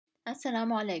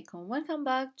Assalamu alaikum. Welcome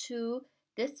back to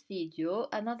this video.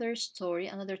 Another story,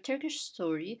 another Turkish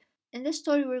story. In this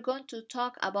story, we're going to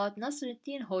talk about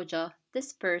Nasrettin Hoca,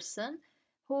 this person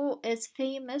who is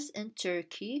famous in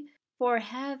Turkey for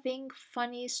having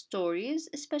funny stories,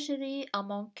 especially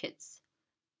among kids.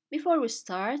 Before we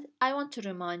start, I want to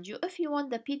remind you if you want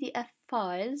the PDF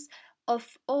files of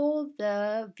all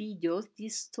the videos,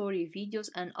 these story videos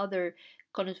and other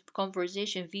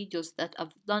conversation videos that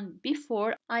I've done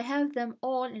before, I have them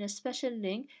all in a special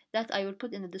link that I will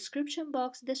put in the description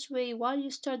box. This way, while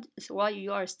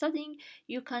you are studying,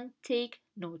 you can take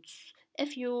notes.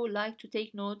 If you like to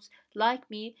take notes like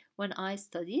me when I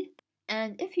study,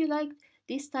 and if you like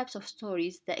these types of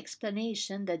stories, the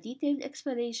explanation, the detailed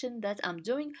explanation that I'm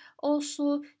doing,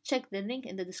 also check the link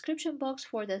in the description box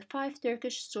for the 5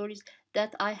 Turkish stories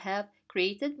that I have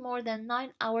created, more than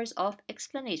 9 hours of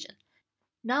explanation.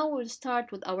 Now we'll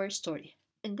start with our story.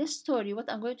 In this story,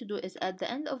 what I'm going to do is at the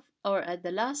end of or at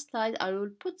the last slide, I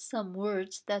will put some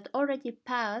words that already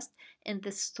passed in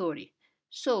this story.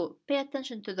 So pay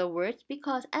attention to the words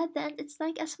because at the end it's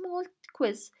like a small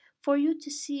quiz for you to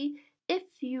see if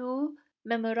you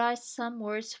memorize some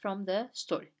words from the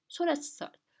story. So let's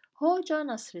start. Hoca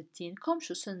Nasrettin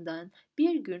komşusundan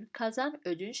bir gün kazan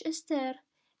ödünç ister.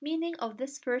 Meaning of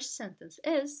this first sentence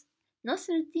is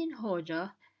Nasrettin Hoca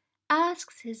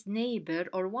asks his neighbor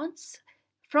or wants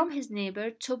from his neighbor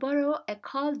to borrow a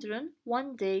cauldron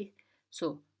one day.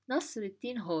 So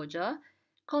Nasrettin Hoca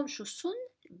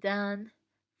komşusundan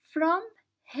from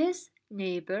his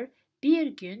neighbor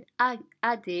bir gün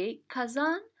a day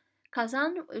kazan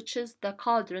which is the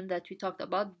cauldron that we talked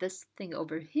about, this thing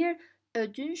over here.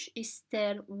 Ödünç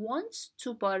ister wants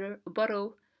to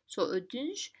borrow. So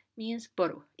ödünç means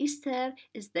borrow. İster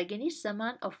is the geniş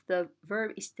zaman of the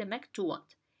verb istemek to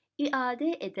want.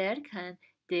 İade ederken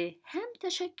de hem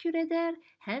teşekkür eder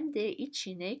hem de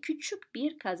içine küçük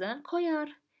bir kazan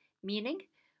koyar. Meaning,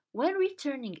 when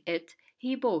returning it,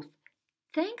 he both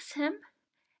thanks him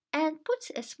and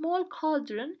puts a small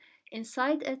cauldron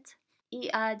inside it.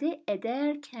 İade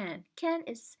ederken, can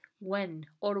is when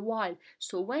or while.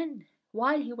 So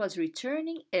while he was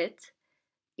returning it,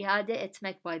 iade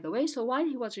etmek by the way. So while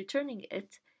he was returning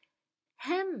it,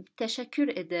 hem teşekkür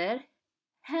eder,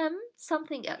 hem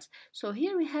something else. So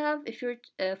here we have, if you're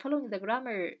following the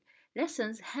grammar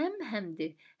lessons, hem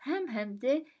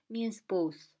de means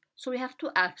both. So we have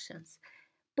two actions.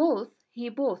 He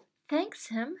both thanks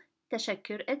him,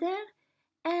 teşekkür eder,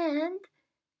 and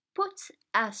puts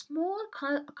a small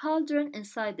cauldron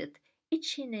inside it.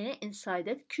 İçine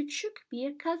inside it küçük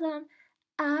bir kazan.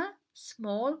 A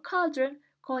small cauldron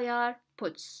koyar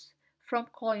puts. From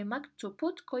koymak to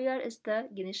put, koyar is the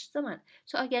geniş zaman.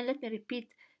 So again, let me repeat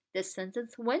this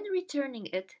sentence. When returning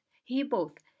it, he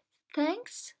both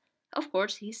thanks, of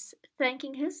course, he's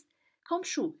thanking his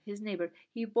komşu, his neighbor.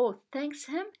 He both thanks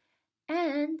him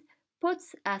and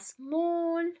puts a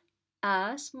small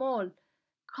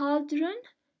cauldron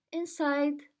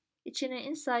inside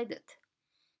it.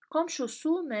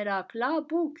 Komşusu merakla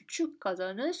bu küçük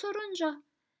kazanı sorunca.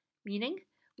 Meaning,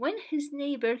 when his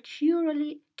neighbor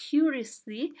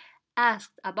curiously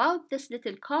asked about this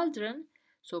little cauldron,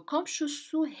 so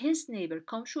komşusu, his neighbor,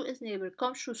 komşu is neighbor,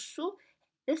 komşusu,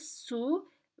 this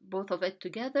su, both of it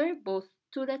together, both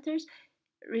two letters,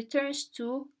 returns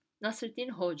to Nasrettin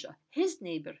Hoca, his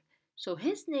neighbor. So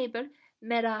his neighbor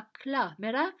merakla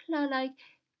like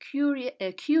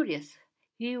curious.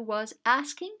 He was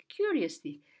asking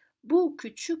curiously. Bu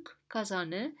küçük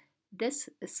kazanı, this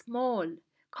small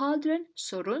cauldron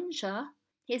sorunca,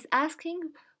 he's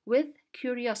asking with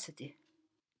curiosity.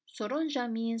 Sorunca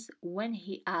means when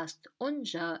he asked.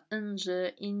 Unca,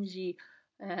 inci, inci,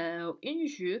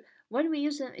 inju, when we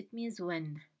use them, it means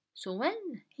when. So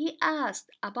when he asked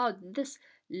about this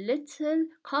little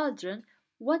cauldron,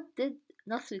 what did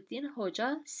Nasrettin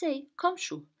Hoca say?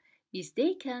 Komşu,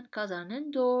 bizdeyken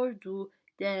kazanın doğurdu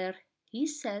der. He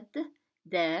said,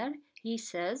 there, he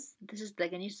says, this is the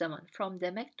geniş zaman, from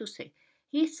demek to say.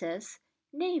 He says,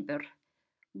 neighbor,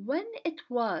 when it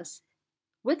was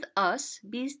with us,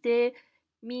 bizde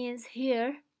means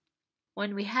here,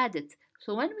 when we had it.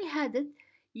 So when we had it,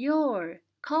 your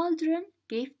cauldron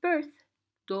gave birth.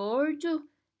 Doğurdu,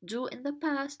 do in the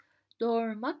past.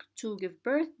 Doğurmak, to give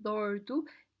birth. Doğurdu,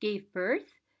 gave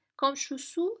birth.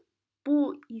 Komşusu,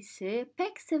 bu ise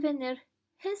pek sevinir.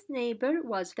 His neighbor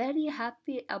was very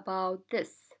happy about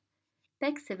this.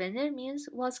 Pek sevinir means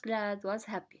was glad, was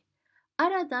happy.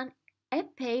 Aradan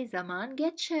epey zaman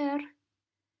geçer.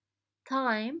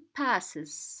 Time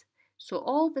passes. So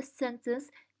all the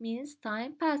sentence means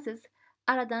time passes.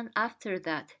 Aradan after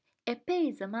that.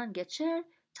 Epey zaman geçer.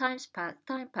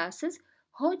 Time passes.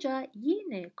 Hoca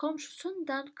yine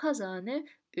komşusundan kazanı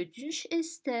ödünç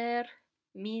ister.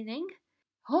 Meaning,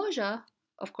 Hoca,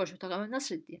 of course we're talking about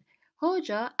Nasreddin.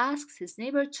 Hoca asks his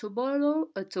neighbor to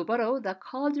borrow the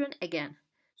cauldron again.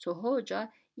 So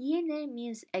Hoca yine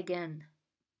means again.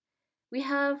 We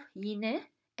have yine,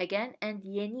 again, and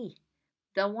yeni.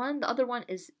 The other one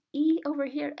is e over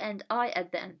here and I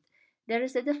at the end. There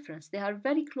is a difference. They are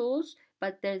very close,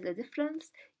 but there is a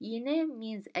difference. Yine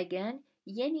means again,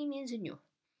 yeni means new.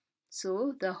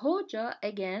 So the hoca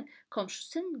again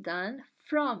komşusundan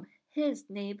from his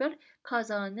neighbor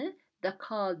kazanı the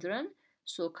cauldron.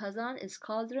 So kazan is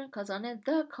cauldron, kazanı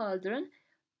the cauldron.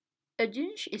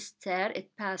 Ödünç ister,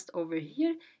 it passed over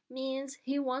here, means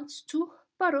he wants to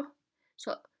borrow.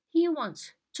 So he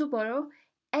wants to borrow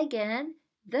again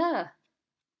the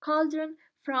cauldron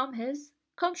from his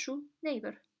komşu,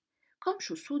 neighbor.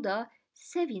 Komşusu da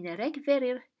sevinerek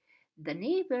verir. The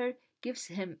neighbor gives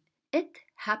him it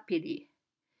happily.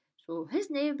 So his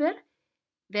neighbor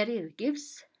verir,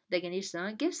 gives, the geniş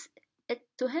zaman, gives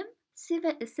it to him,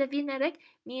 sevinerek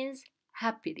means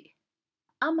happily.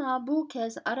 Ama bu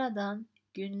kez aradan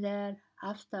günler,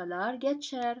 haftalar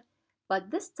geçer.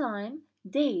 But this time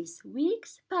days,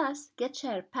 weeks pass,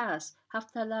 geçer, pass,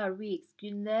 haftalar, weeks,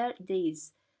 günler,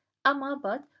 days.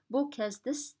 Ama bu kez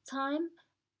this time,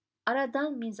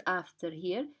 aradan means after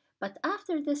here, but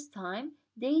after this time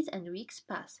days and weeks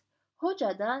pass.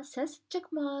 Hocadan ses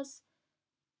çıkmaz.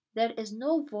 There is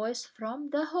no voice from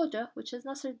the hoca, which is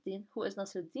Nasreddin. Who is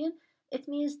Nasreddin? It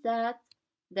means that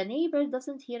the neighbor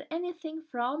doesn't hear anything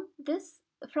from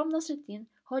Nasreddin.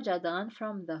 Hocadan,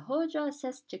 from the hoca,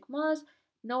 ses çıkmaz.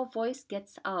 No voice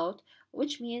gets out,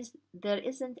 which means there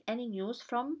isn't any news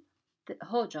from the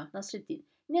hoca, Nasreddin.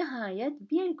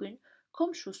 Nihayet bir gün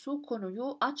komşusu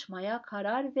konuyu açmaya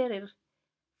karar verir.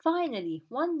 Finally,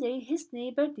 one day his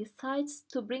neighbor decides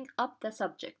to bring up the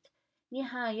subject.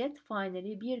 Nihayet,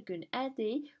 finally, bir gün, a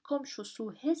day,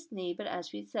 komşusu, his neighbor,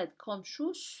 as we said,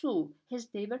 komşusu,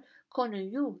 his neighbor,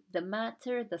 konuyu, the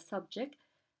matter, the subject,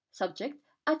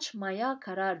 açmaya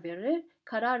karar verir,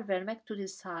 karar vermek, to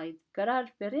decide,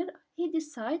 karar verir, he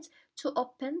decides to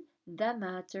open the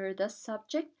matter, the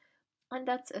subject, and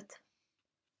that's it.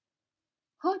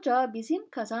 Hoca, bizim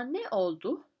kazan ne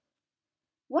oldu?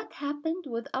 What happened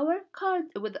with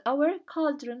our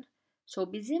cauldron? So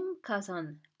bizim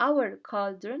kazan, our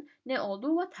cauldron, ne oldu?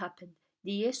 What happened?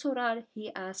 Diye sorar,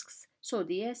 he asks. So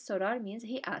diye sorar means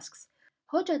he asks.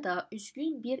 Hoca da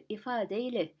üzgün bir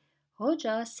ifadeyle.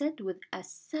 Hoca said with a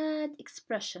sad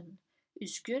expression.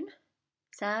 Üzgün,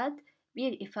 sad,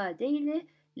 bir ifadeyle.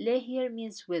 Le here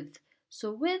means with.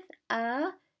 So with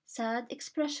a sad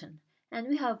expression. And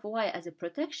we have y as a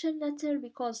protection letter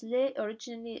because le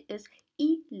originally is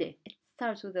ile. It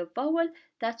starts with a vowel.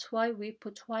 That's why we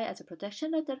put y as a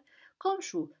protection letter.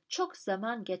 Komşu, çok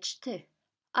zaman geçti.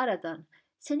 Aradan.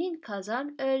 Senin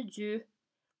kazan öldü.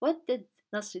 What did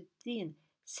Nasreddin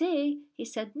say? He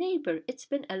said, neighbor,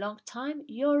 it's been a long time.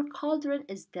 Your cauldron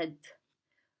is dead.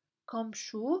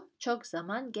 Komşu, çok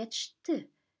zaman geçti.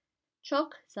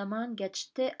 Çok zaman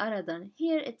geçti aradan.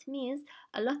 Here it means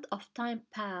a lot of time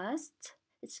passed.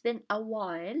 It's been a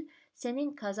while.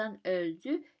 Senin kazan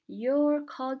öldü. Your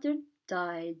cauldron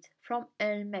died. From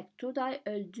ölmek, to die,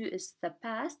 öldü is the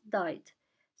past, died.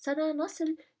 Sana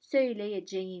nasıl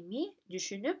söyleyeceğimi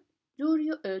düşünüp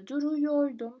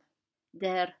duruyordum.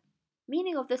 There.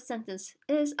 Meaning of this sentence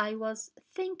is I was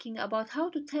thinking about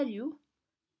how to tell you.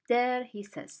 There he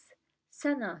says.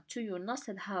 Sana, to you,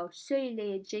 nasıl, how,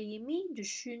 söyleyeceğimi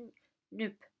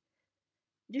düşünüp.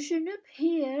 Düşünüp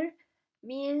here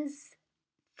means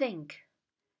think.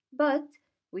 But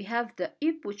we have the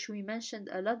ip, which we mentioned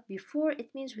a lot before.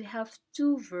 It means we have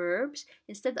two verbs.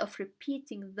 Instead of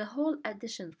repeating the whole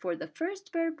addition for the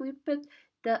first verb, we put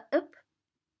the ip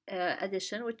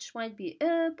addition, which might be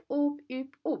up,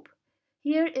 up.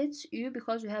 Here it's u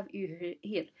because we have u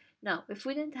here. Now, if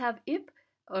we didn't have ip,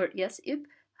 or yes, ip,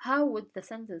 how would the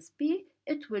sentence be?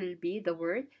 It will be the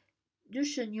word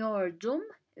düşünüyordum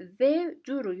ve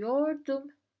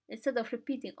duruyordum. Instead of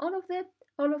repeating all of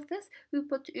this, we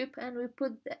put up and we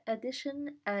put the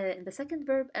addition in the second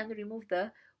verb and remove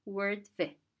the word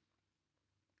ve.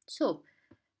 So,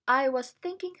 I was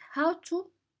thinking how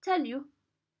to tell you.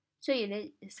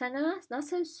 Sana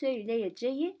nasıl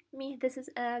söyleyeceğimi. This is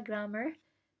a grammar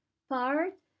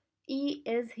part. E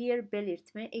is here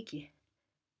belirtme eki.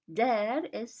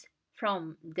 There is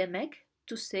from demek,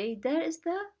 to say. There is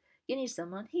the geniş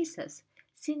zaman, he says.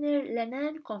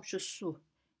 Sinirlenen komşusu,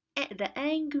 the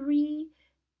angry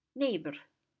neighbor.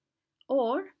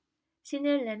 Or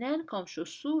sinirlenen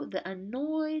komşusu, the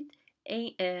annoyed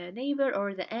neighbor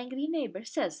or the angry neighbor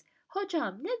says,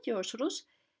 Hocam ne diyorsunuz?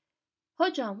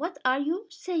 Hocam, what are you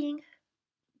saying?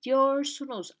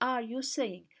 Diyorsunuz, are you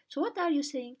saying? So what are you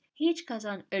saying? Hiç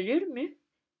kazan ölür mü?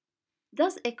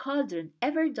 Does a cauldron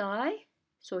ever die?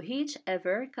 So hiç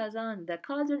ever kazan, the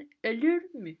cauldron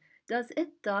ölür mü? Does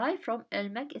it die? From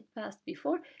ölmek, it passed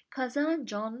before. Kazan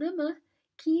canlı mı?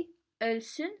 Ki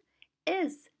ölsün.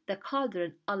 Is the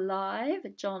cauldron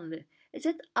alive? Canlı. Is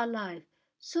it alive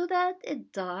so that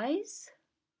it dies?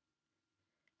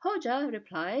 Hoca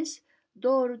replies,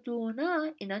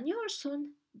 doğurduğuna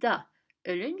inanıyorsun da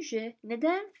ölünce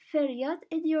neden feryat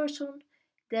ediyorsun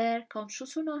der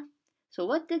komşusuna. So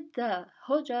what did the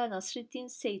Hoca Nasrettin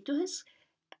say to his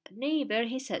neighbor?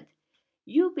 He said,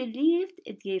 you believed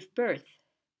it gave birth,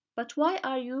 but why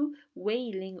are you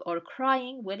wailing or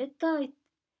crying when it died?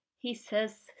 He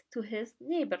says to his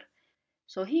neighbor.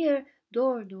 So here,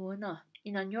 doğurduğuna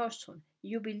inanıyorsun.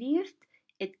 You believed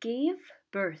it gave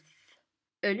birth.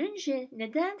 Ölünce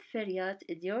neden feryat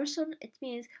ediyorsun? It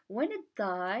means when it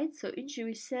died. So önce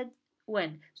we said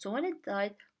when. So when it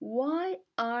died, why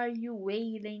are you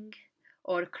wailing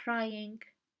or crying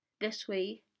this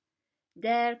way?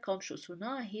 Der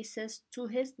komşusuna, he says to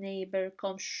his neighbor,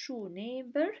 komşu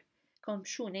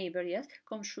neighbor, yes,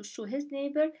 komşusu, his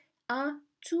neighbor,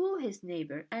 to his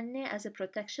neighbor, and ne as a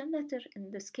protection letter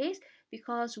in this case,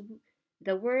 because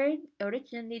the word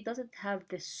originally doesn't have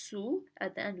the su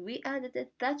at the end. We added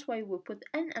it. That's why we put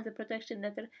n as a protection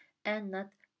letter and not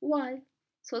y.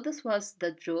 So this was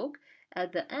the joke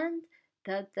at the end,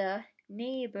 that the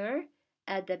neighbor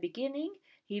at the beginning,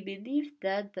 he believed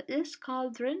that this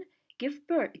cauldron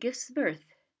gives birth.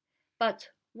 But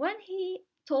when he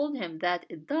told him that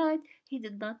it died, he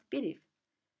did not believe.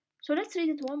 So let's read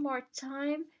it one more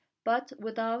time, but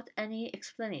without any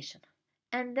explanation.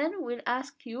 And then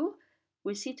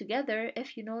we'll see together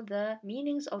if you know the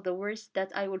meanings of the words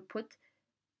that I will put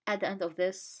at the end of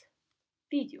this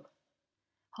video.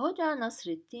 Hoca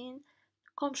Nasrettin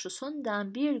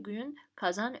komşusundan bir gün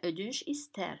kazan ödünç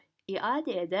ister.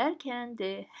 İade ederken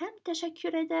de hem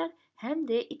teşekkür eder hem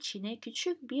de içine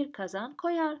küçük bir kazan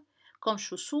koyar.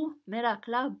 Komşusu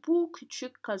merakla bu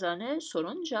küçük kazanı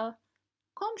sorunca,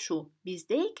 komşu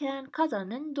bizdeyken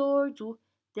kazanın doğurdu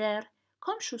der.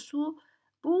 Komşusu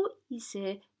bu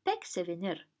ise pek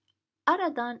sevinir.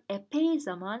 Aradan epey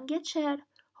zaman geçer.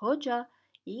 Hoca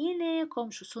yine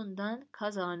komşusundan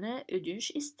kazanı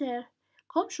ödünç ister.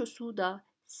 Komşusu da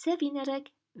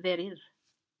sevinerek verir.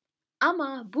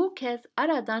 Ama bu kez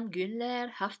aradan günler,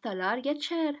 haftalar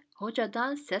geçer.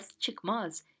 Hocadan ses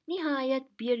çıkmaz.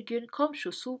 Nihayet bir gün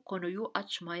komşusu konuyu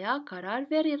açmaya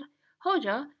karar verir.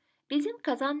 Hoca, bizim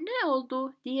kazan ne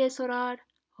oldu diye sorar.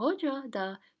 Hoca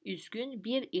da üzgün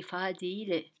bir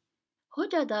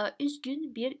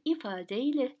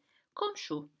ifadeyle,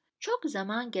 komşu, çok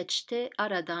zaman geçti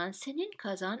aradan, senin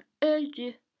kazan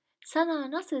öldü.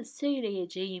 Sana nasıl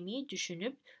söyleyeceğimi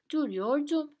düşünüp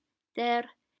duruyordum der.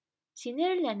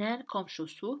 Sinirlenen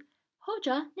komşusu,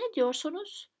 hoca ne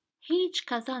diyorsunuz? Hiç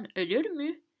kazan ölür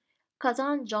mü?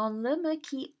 Kazan canlı mı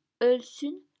ki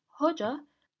ölsün? Hoca,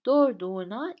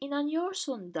 doğurduğuna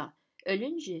inanıyorsun da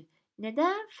ölünce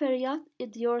neden feryat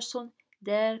ediyorsun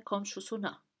der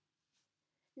komşusuna.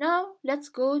 Now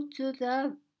let's go to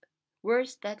the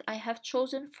words that I have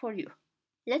chosen for you.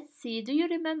 Let's see, do you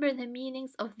remember the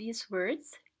meanings of these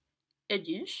words?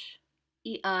 Ödünç,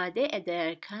 iade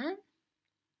ederken,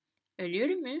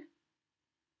 ölür mü?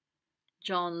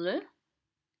 Canlı,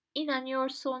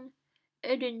 inanıyorsun,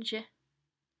 ölünce.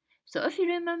 So if you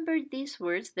remember these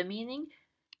words, the meaning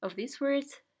of these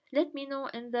words, let me know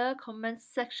in the comments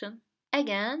section.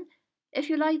 Again, if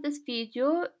you like this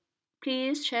video,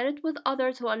 please share it with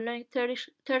others who are learning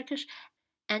Turkish.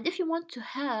 And if you want to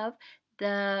have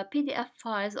the PDF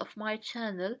files of my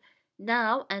channel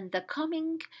now and the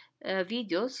coming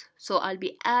videos, so I'll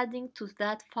be adding to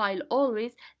that file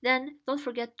always, then don't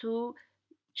forget to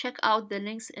check out the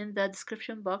links in the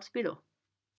description box below.